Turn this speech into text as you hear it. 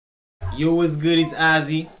Yo, what's good? It's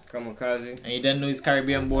Ozzy. Come on, Kazi. And you don't know it's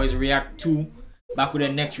Caribbean Boys React 2. Back with the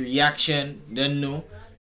next reaction. Don't know.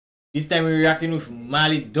 This time we're reacting with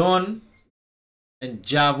Malie Donn and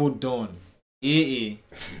Javo Donn.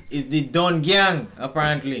 It's the Donn gang,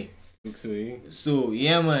 apparently. Looks so, eh? So,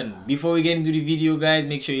 yeah, man. Before we get into the video, guys,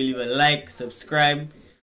 make sure you leave a like, subscribe.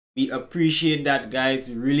 We appreciate that, guys.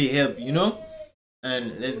 It really help, you know?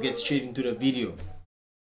 And let's get straight into the video.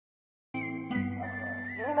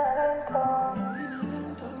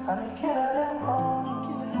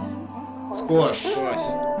 Squash.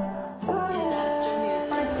 Disaster music.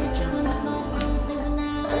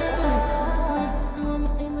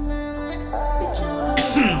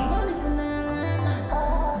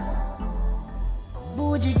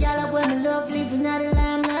 Bougie gal when me love living at the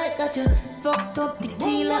limelight. Got you fucked up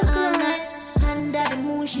tequila all night. Under the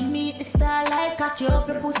moon she meet the starlight. Cock you up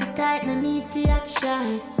your pussy tight, no need for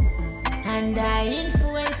action. And I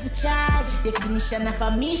influence for charge. Definition of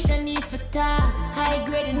a mission need for talk. High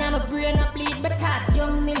grade and I'm a brain up bleed but thoughts.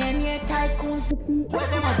 Young millionaire tycoons the people. What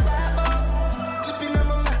them a cyber? Clipping on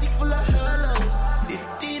my matic full of hollow.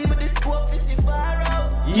 15 with the scope for see far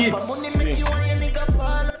out. Yes. Money make you want your nigga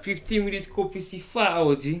follow. 15 with this copy, see far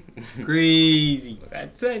out, eh? Crazy.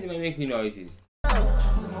 That time might make me noises.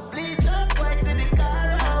 So my bleach up white to the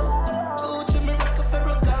car out. Gucci me rock a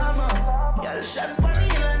Ferragamo. Y'all shine for me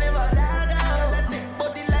and I never dog out. Y'all a sick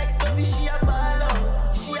body like Dovey, she a ball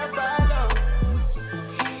out. She a ball out.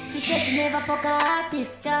 She said she never fuck a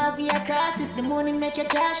artist. Job be a crisis. The money make your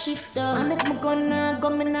jaw shift up. I make my gun now,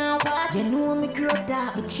 gun me now watch. You know me grow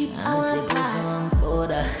that, but cheap I want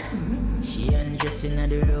that. She undressing at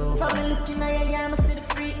the road. From me looking at your yam, I see the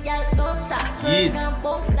freak, y'all don't stop. Yes.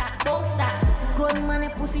 Bunk stop. Gun money,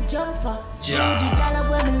 pussy jump for. Ja. Bougie gal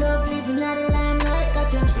when me love living at the limelight.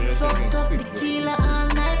 Got you fucked up tequila all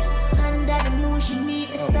night. Under the moon, she meet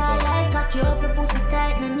the starlight. Cock you up your pussy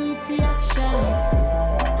tight, no need for action.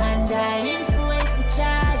 And I influence for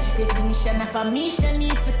charge. Definition of a mission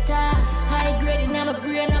need for talk. High grade and I'm a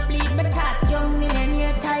brain up bleed but thoughts. Young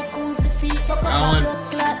millionaire tycoons defeat. Fuck up a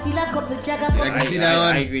blood clot, feel a couple jagger. I can see that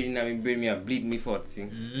one. I agree now, me brain me a bleed me for see.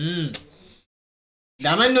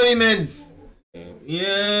 That man know the meds.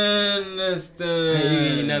 Yeah,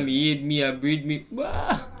 understand. You know me hate me a breed me.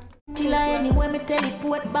 Bah. Killer anyway, me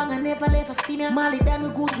teleport bang, I never ever see me. Malie down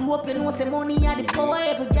with goose open, no say money at the power.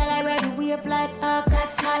 Every girl I ride the wave like a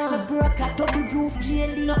cat's hot. Me broke a double roof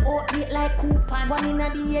GLD, no outlet like coupon. One in a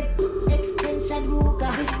the head, extension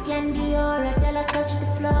Ruga. Christian Dior, I tell her touch the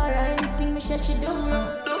floor. Anything me say she do.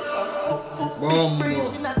 Boom.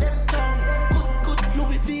 Brains in a them town. Good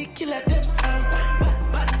Louis V killer them out.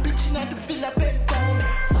 Bad bitch in a the villa bed down.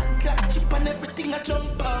 Fat clock chip and everything I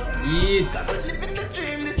jump out. Eat. Living the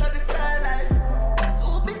dream, this are the style life.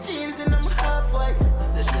 Super jeans and I'm half white.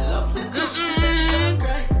 Says she love the club, she says she don't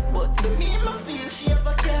cry. But to me, I feel she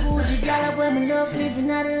ever cares. Bougie gal when me love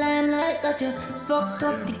living at the limelight. Got you fucked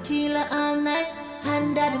up tequila all night.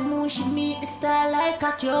 Under the moon, she meet the starlight.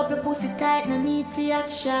 Cock you up your pussy tight, no need for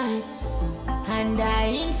action. And I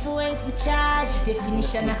influence for charge.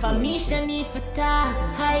 Definition of a mission need for talk.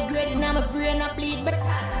 High grade and I'm a brain up bleed but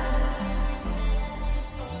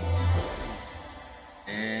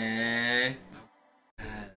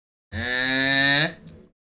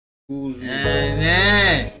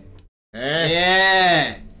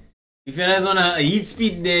Yeah. If you're on a heat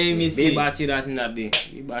speed there, me see. They batty that in that day.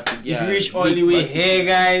 They batty, If you reach all the way here,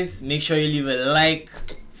 guys, make sure you leave a like.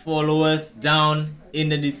 Follow us down in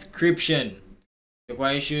the description. Check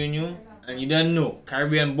what I'm showing you. And you don't know,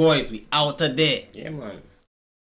 Caribbean Boys, we out of there. Yeah, man.